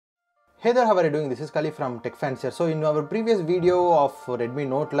Hey there, how are you doing? This is Kali from TechFanciers. So in our previous video of Redmi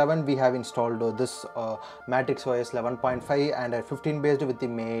Note 11, we have installed this Matrixx OS 11.5 and 15 based with the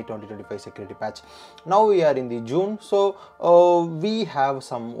May 2025 security patch. Now we are in the June, so we have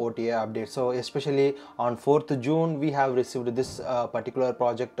some OTA updates. So especially on 4th June, we have received this particular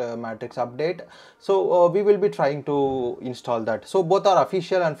project Matrixx update. So we will be trying to install that. So both are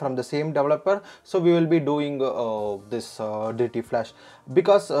official and from the same developer. So we will be doing this DT flash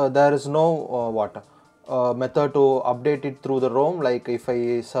because there is no method to update it through the ROM. Like if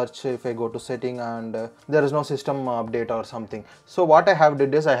I search, if I go to setting and there is no system update or something. So what I have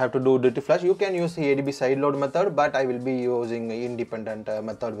did is I have to do dirty flash. You can use the ADB sideload method, but I will be using independent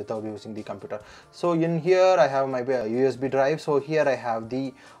method without using the computer. So in here I have my USB drive. So here I have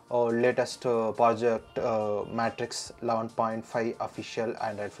the latest project Matrixx 11.5 official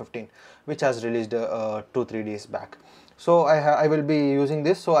Android 15, which has released 2-3 days back. So I will be using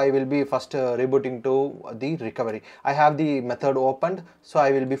this. So I will be first rebooting to the recovery. I have the method opened, so I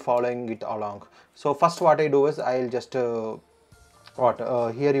will be following it along. So first what I do is I'll just here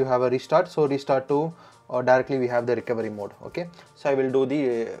you have a restart. So restart to directly we have the recovery mode. Okay, so I will do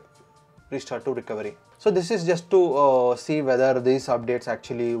the restart to recovery. So this is just to see whether these updates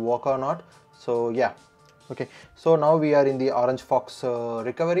actually work or not. So yeah, okay, so now we are in the Orange Fox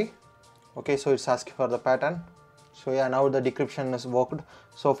recovery. Okay, so it's asking for the pattern. So yeah, now the decryption is worked.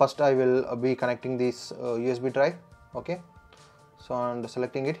 So first I will be connecting this USB drive. Okay, so and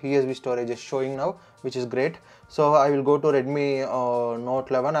selecting it, USB storage is showing now, which is great. So I will go to Redmi Note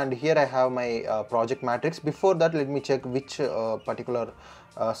 11 and here I have my project Matrixx. Before that, let me check which particular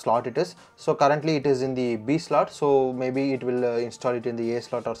slot it is. So currently it is in the B slot, so maybe it will install it in the A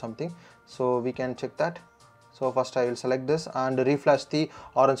slot or something. So we can check that. So first I will select this and reflash the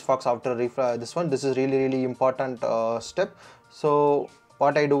Orange Fox after this one. This is really important step. So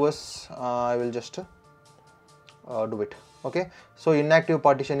what I do is I will just do it. Okay, so inactive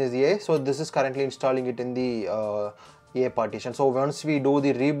partition is A. So this is currently installing it in the A partition. So once we do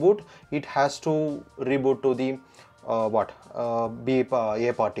the reboot, it has to reboot to the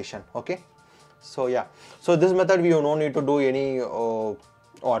A partition. Okay, so yeah, so this method we no need to do any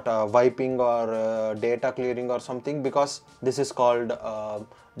wiping or data clearing or something, because this is called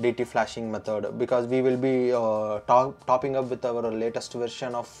DT flashing method, because we will be topping up with our latest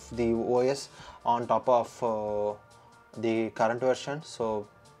version of the OS on top of the current version. So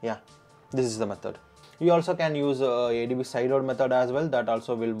yeah, this is the method. You also can use ADB sideload method as well. That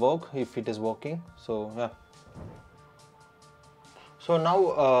also will work if it is working. So yeah. So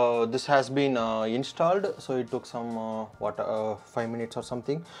now this has been installed. So it took some 5 minutes or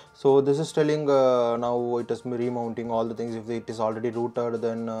something. So this is telling now it is remounting all the things. If it is already rooted,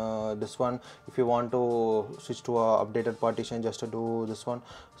 then this one, if you want to switch to a updated partition, just to do this one.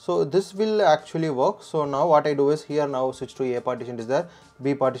 So this will actually work. So now what I do is here, now switch to A partition is there,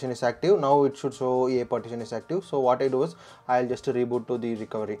 B partition is active. Now it should show A partition is active. So what I do is I'll just reboot to the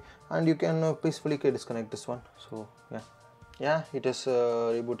recovery, and you can peacefully disconnect this one. So yeah, it is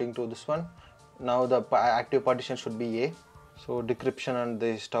rebooting to this one. Now the active partition should be A. So decryption and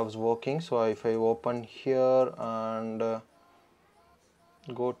the stuff is working. So if I open here and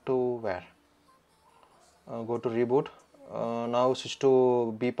go to where, go to reboot, now switch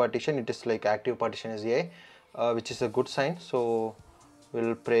to B partition, it is like active partition is A, which is a good sign. So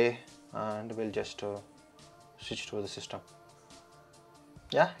we'll pray and we'll just switch to the system.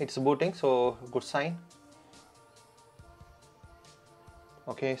 Yeah, it's booting, so good sign.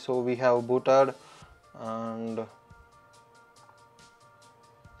 Okay, so we have booted and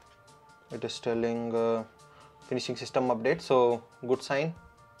it is telling finishing system update, so good sign.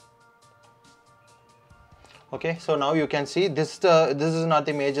 Okay, so now you can see this is not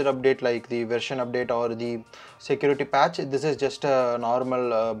the major update like the version update or the security patch. This is just a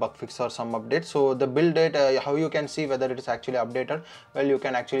normal bug fix or some update. So the build date, how you can see whether it is actually updated? Well, you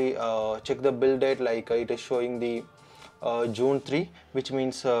can actually check the build date, like it is showing the June 3, which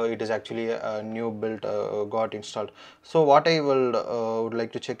means it is actually a new build got installed. So what I will would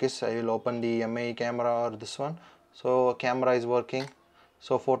like to check is I will open the MI camera or this one. So camera is working,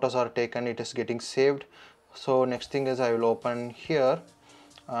 so photos are taken, it is getting saved. So next thing is I will open here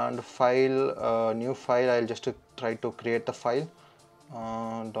and file, new file. I'll just try to create the file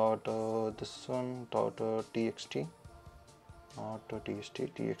this one txt, not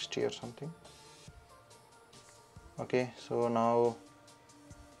txt or something. Okay, so now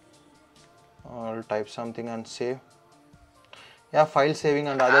I'll type something and save. Yeah, file saving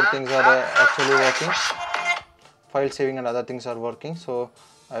and other things are actually working. File saving and other things are working. So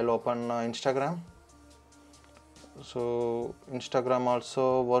I'll open Instagram. So Instagram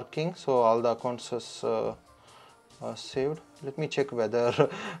also working, so all the accounts is saved. Let me check whether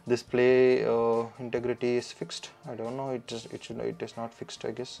display integrity is fixed. I don't know, it is not fixed,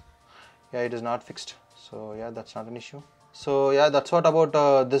 I guess. Yeah, it is not fixed, so yeah, that's not an issue. So yeah, that's what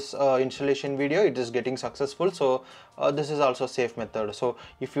about this installation video. It is getting successful. So this is also safe method. So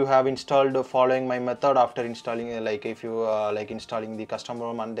if you have installed following my method after installing like if you like installing the custom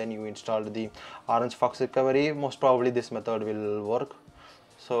ROM and then you installed the Orange Fox recovery, most probably this method will work.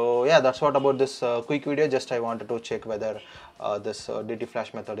 So yeah, that's what about this quick video. Just I wanted to check whether this DT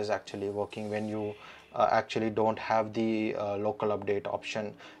flash method is actually working when you actually don't have the local update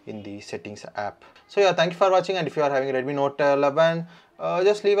option in the settings app. So yeah, thank you for watching, and if you are having Redmi Note 11,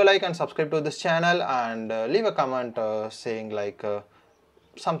 just leave a like and subscribe to this channel, and leave a comment saying like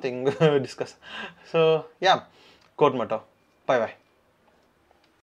something discuss. So yeah, code motto. Bye bye.